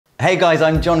Hey guys,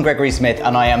 I'm John Gregory Smith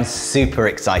and I am super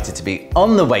excited to be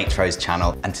on the Waitrose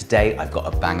channel, and today I've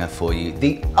got a banger for you,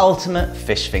 the ultimate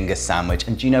fish finger sandwich.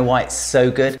 And do you know why it's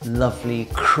so good? Lovely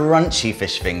crunchy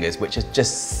fish fingers which are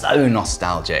just so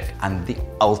nostalgic, and the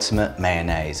ultimate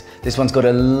mayonnaise. This one's got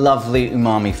a lovely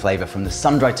umami flavour from the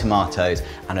sun-dried tomatoes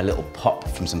and a little pop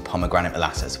from some pomegranate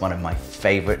molasses, one of my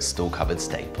favourite store-covered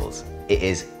staples. It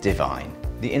is divine.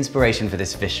 The inspiration for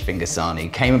this fish finger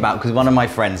sarnie came about because one of my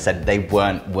friends said they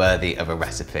weren't worthy of a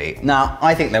recipe. Now,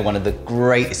 I think they're one of the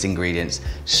greatest ingredients.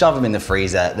 Shove them in the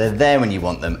freezer, they're there when you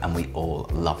want them, and we all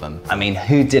love them. I mean,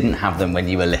 who didn't have them when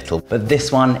you were little? But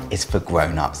this one is for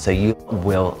grown-ups, so you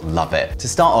will love it. To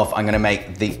start off, I'm gonna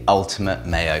make the ultimate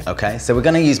mayo, okay? So we're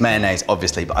gonna use mayonnaise,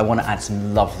 obviously, but I wanna add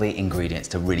some lovely ingredients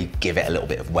to really give it a little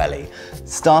bit of welly.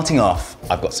 Starting off,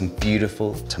 I've got some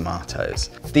beautiful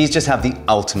tomatoes. These just have the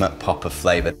ultimate pop of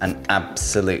flavor and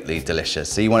absolutely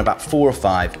delicious. So you want about 4 or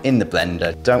 5 in the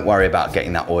blender. Don't worry about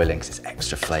getting that oiling because it's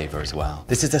extra flavor as well.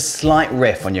 This is a slight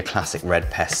riff on your classic red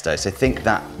pesto. So think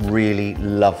that really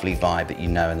lovely vibe that you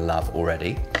know and love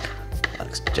already. That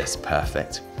looks just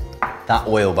perfect. That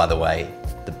oil, by the way,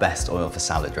 the best oil for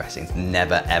salad dressings.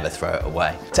 Never ever throw it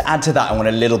away. To add to that, I want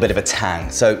a little bit of a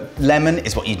tang. So lemon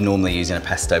is what you'd normally use in a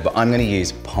pesto, but I'm gonna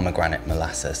use pomegranate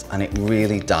molasses, and it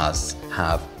really does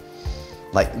have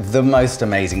like the most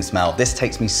amazing smell. This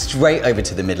takes me straight over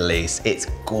to the Middle East. It's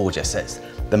gorgeous. It's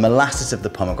the molasses of the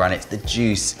pomegranates, the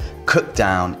juice cooked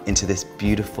down into this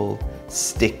beautiful,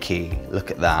 sticky, look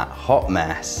at that, hot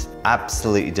mess.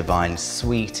 Absolutely divine,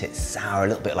 sweet, it's sour, a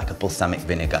little bit like a balsamic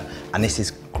vinegar. And this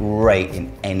is great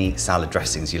in any salad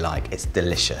dressings you like, it's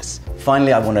delicious.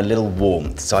 Finally, I want a little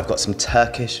warmth, so I've got some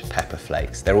Turkish pepper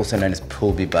flakes. They're also known as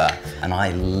pul biber, and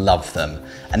I love them.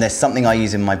 And there's something I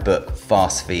use in my book,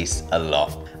 Fast Feast, a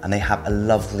lot. And they have a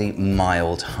lovely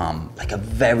mild hum, like a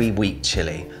very weak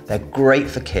chili. They're great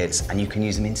for kids, and you can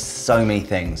use them in so many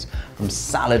things, from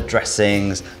salad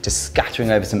dressings to scattering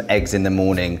over some eggs in the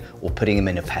morning or putting them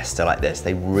in a pesto like this.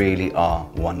 They really are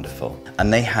wonderful.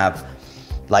 And they have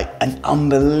like an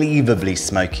unbelievably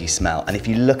smoky smell. And if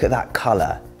you look at that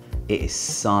color, it is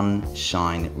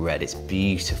sunshine red, it's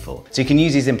beautiful. So you can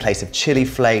use these in place of chili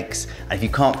flakes, and if you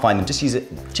can't find them, just use a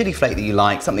chili flake that you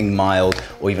like, something mild,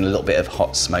 or even a little bit of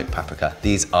hot smoked paprika.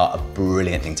 These are a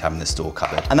brilliant thing to have in the store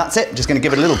cupboard. And that's it, I'm just gonna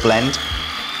give it a little blend.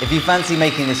 If you fancy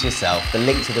making this yourself, the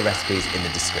link to the recipe is in the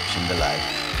description below.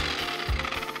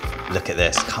 Look at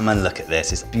this, come and look at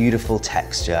this. It's beautiful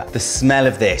texture. The smell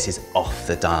of this is off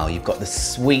the dial. You've got the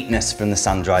sweetness from the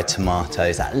sun-dried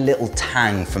tomatoes, that little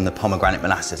tang from the pomegranate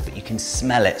molasses, but you can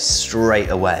smell it straight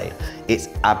away. It's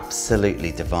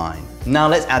absolutely divine. Now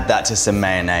let's add that to some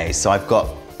mayonnaise. So I've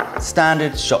got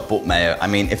standard shop-bought mayo. I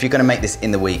mean, if you're gonna make this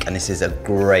in the week, and this is a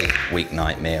great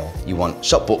weeknight meal, you want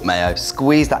shop-bought mayo,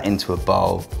 squeeze that into a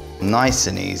bowl, nice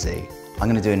and easy. I'm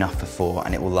gonna do enough for 4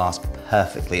 and it will last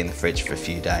perfectly in the fridge for a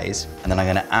few days. And then I'm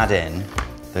gonna add in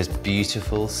those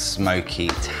beautiful, smoky,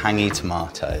 tangy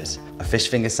tomatoes. A fish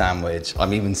finger sandwich,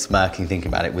 I'm even smirking thinking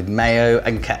about it, with mayo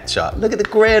and ketchup. Look at the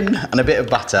grin! And a bit of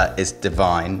butter is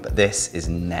divine, but this is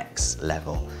next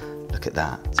level. Look at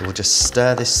that. So we'll just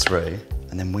stir this through,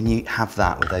 and then when you have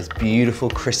that with those beautiful,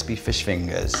 crispy fish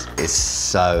fingers, it's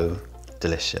so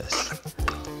delicious.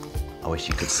 I wish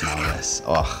you could smell this.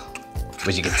 Oh.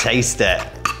 Wish you could taste it.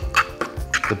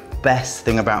 The best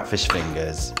thing about fish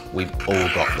fingers, we've all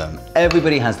got them.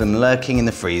 Everybody has them lurking in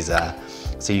the freezer,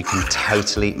 so you can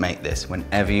totally make this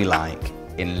whenever you like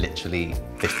in literally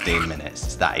 15 minutes.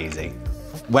 It's that easy.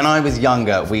 When I was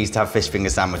younger, we used to have fish finger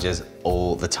sandwiches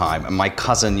all the time, and my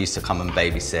cousin used to come and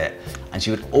babysit, and she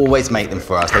would always make them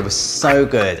for us. They were so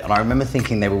good, and I remember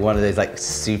thinking they were one of those like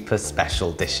super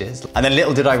special dishes. And then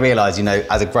little did I realize, you know,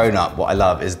 as a grown-up, what I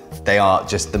love is they are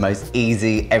just the most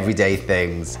easy, everyday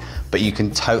things, but you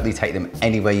can totally take them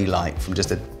anywhere you like, from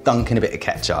just a dunk in a bit of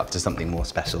ketchup to something more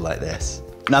special like this.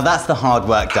 Now that's the hard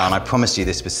work done. I promised you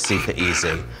this was super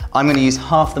easy. I'm gonna use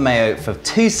half the mayo for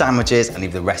 2 sandwiches and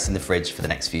leave the rest in the fridge for the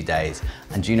next few days.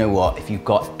 And do you know what? If you've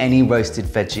got any roasted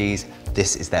veggies,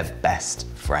 this is their best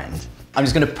friend. I'm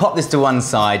just gonna pop this to one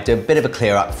side, do a bit of a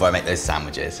clear up before I make those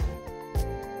sandwiches.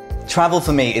 Travel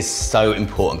for me is so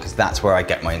important because that's where I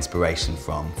get my inspiration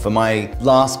from. For my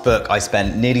last book, I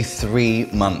spent nearly 3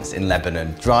 months in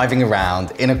Lebanon, driving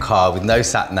around in a car with no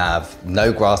sat nav,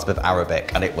 no grasp of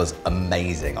Arabic, and it was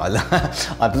amazing.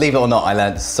 I believe it or not, I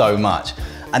learned so much.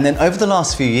 And then over the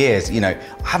last few years, you know,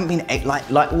 I haven't been,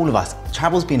 like all of us,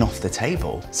 travel's been off the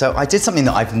table. So I did something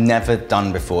that I've never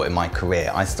done before in my career.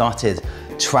 I started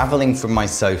traveling from my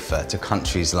sofa to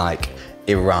countries like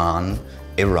Iran,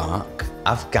 Iraq,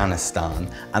 Afghanistan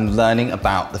and learning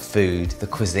about the food, the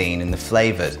cuisine and the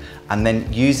flavors, and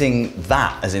then using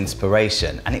that as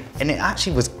inspiration. And it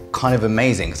actually was kind of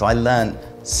amazing because I learned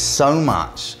so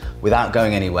much without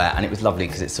going anywhere, and it was lovely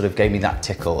because it sort of gave me that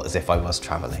tickle as if I was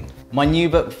traveling. My new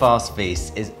book, Fast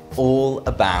Feast, is all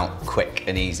about quick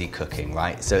and easy cooking,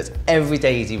 right? So it's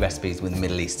everyday easy recipes with a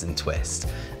Middle Eastern twist.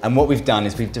 And what we've done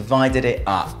is we've divided it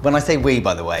up. When I say we,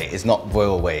 by the way, it's not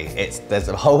royal we. There's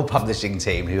a whole publishing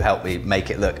team who helped me make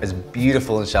it look as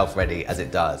beautiful and shelf ready as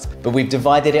it does. But we've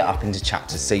divided it up into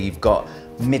chapters, so you've got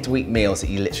midweek meals that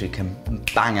you literally can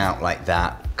bang out like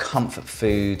that, comfort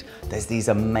food. There's these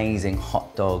amazing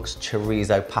hot dogs,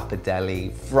 chorizo,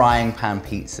 pappardelle, frying pan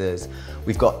pizzas.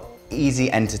 We've got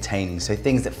easy entertaining, so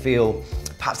things that feel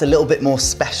perhaps a little bit more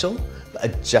special, but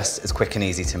are just as quick and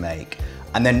easy to make.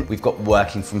 And then we've got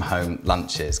working from home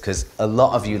lunches, because a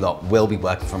lot of you lot will be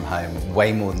working from home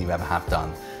way more than you ever have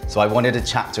done. So I wanted a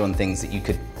chapter on things that you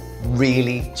could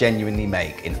really genuinely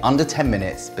make in under 10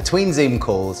 minutes between Zoom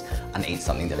calls and eat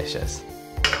something delicious.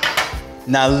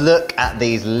 Now look at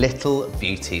these little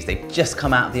beauties. They've just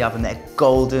come out of the oven. They're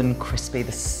golden, crispy.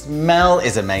 The smell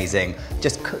is amazing.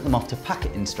 Just cook them off to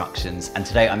packet instructions. And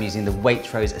today I'm using the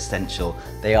Waitrose Essential.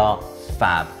 They are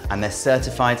fab, and they're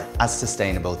certified as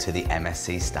sustainable to the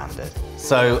MSC standard.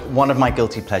 So one of my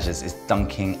guilty pleasures is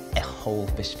dunking a whole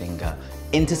fish finger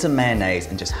into some mayonnaise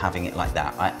and just having it like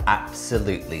that. I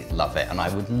absolutely love it, and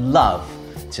I would love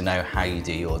to know how you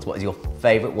do yours. What is your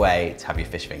favorite way to have your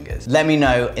fish fingers? Let me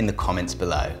know in the comments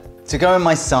below. To go in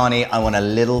my sarnie, I want a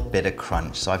little bit of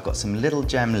crunch. So I've got some little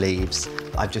gem leaves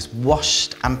that I've just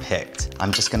washed and picked.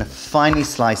 I'm just gonna finely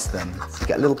slice them so you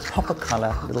get a little pop of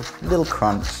color, little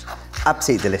crunch.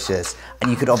 Absolutely delicious. And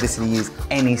you could obviously use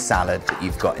any salad that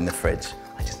you've got in the fridge.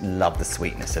 I just love the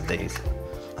sweetness of these.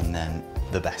 And then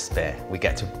the best bit, we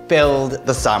get to build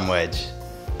the sandwich.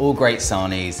 All great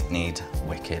sarnies need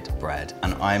wicked bread,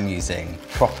 and I'm using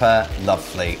proper,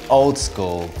 lovely, old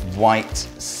school, white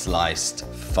sliced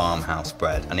farmhouse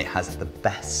bread, and it has the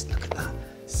best, look at that,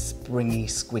 springy,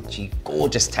 squidgy,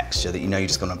 gorgeous texture that you know you're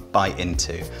just gonna bite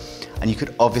into. And you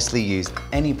could obviously use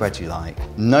any bread you like,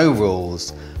 no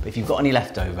rules, but if you've got any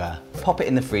left over, pop it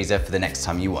in the freezer for the next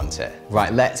time you want it.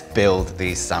 Right, let's build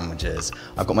these sandwiches.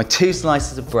 I've got my 2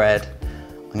 slices of bread.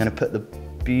 I'm gonna put the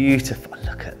beautiful,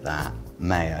 look at that,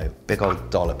 mayo, big old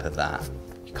dollop of that.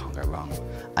 You can't go wrong.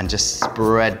 And just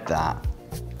spread that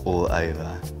all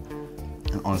over.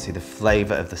 And honestly, the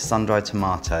flavor of the sun-dried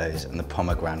tomatoes and the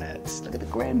pomegranates, look at the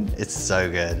grin, it's so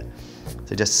good.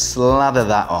 So just slather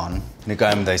that on. I'm gonna go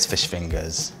in with those fish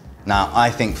fingers. Now, I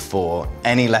think 4,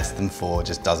 any less than 4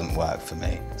 just doesn't work for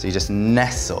me. So you just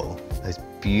nestle those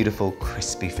beautiful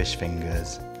crispy fish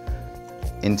fingers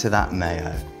into that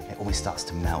mayo. It always starts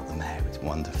to melt the mayo, it's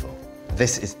wonderful.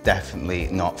 This is definitely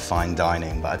not fine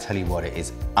dining, but I tell you what, it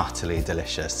is utterly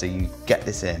delicious. So you get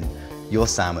this in your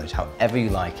sandwich however you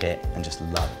like it and just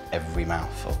love every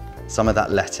mouthful. Some of that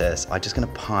lettuce, I'm just gonna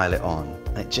pile it on,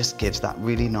 and it just gives that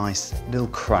really nice little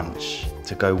crunch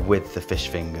to go with the fish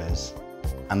fingers.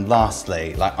 And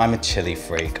lastly, like, I'm a chili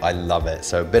freak, I love it,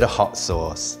 so a bit of hot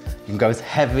sauce. You can go as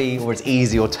heavy or as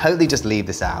easy or totally just leave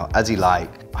this out, as you like.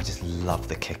 I just love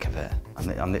the kick of it.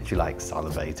 I'm literally like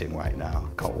salivating right now,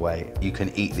 can't wait. You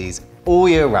can eat these all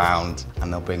year round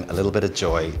and they'll bring a little bit of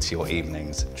joy to your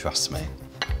evenings, trust me.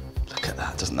 Look at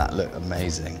that, doesn't that look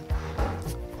amazing?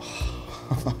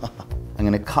 I'm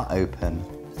gonna cut open.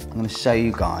 I'm gonna show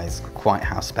you guys quite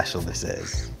how special this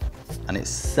is. And it's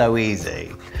so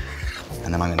easy.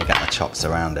 And then I'm gonna get my chops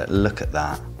around it. Look at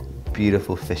that.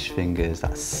 Beautiful fish fingers,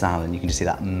 that salad. You can just see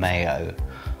that mayo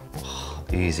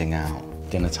oozing out.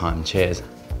 Dinner time, cheers.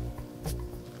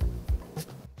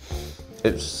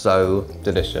 It's so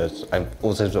delicious. I've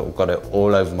also sort of got it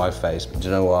all over my face, but do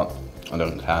you know what? I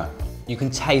don't care. You can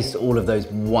taste all of those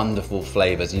wonderful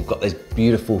flavors. You've got those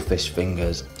beautiful fish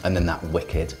fingers, and then that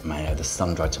wicked mayo, the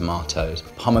sun-dried tomatoes,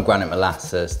 pomegranate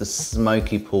molasses, the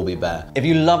smoky Paul Biber. If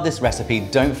you love this recipe,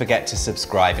 don't forget to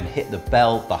subscribe and hit the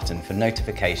bell button for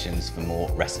notifications for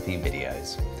more recipe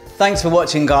videos. Thanks for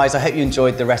watching, guys. I hope you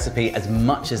enjoyed the recipe as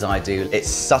much as I do. It's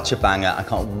such a banger. I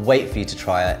can't wait for you to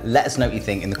try it. Let us know what you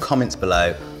think in the comments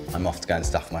below. I'm off to go and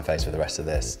stuff my face with the rest of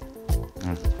this.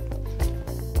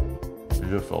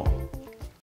 Beautiful.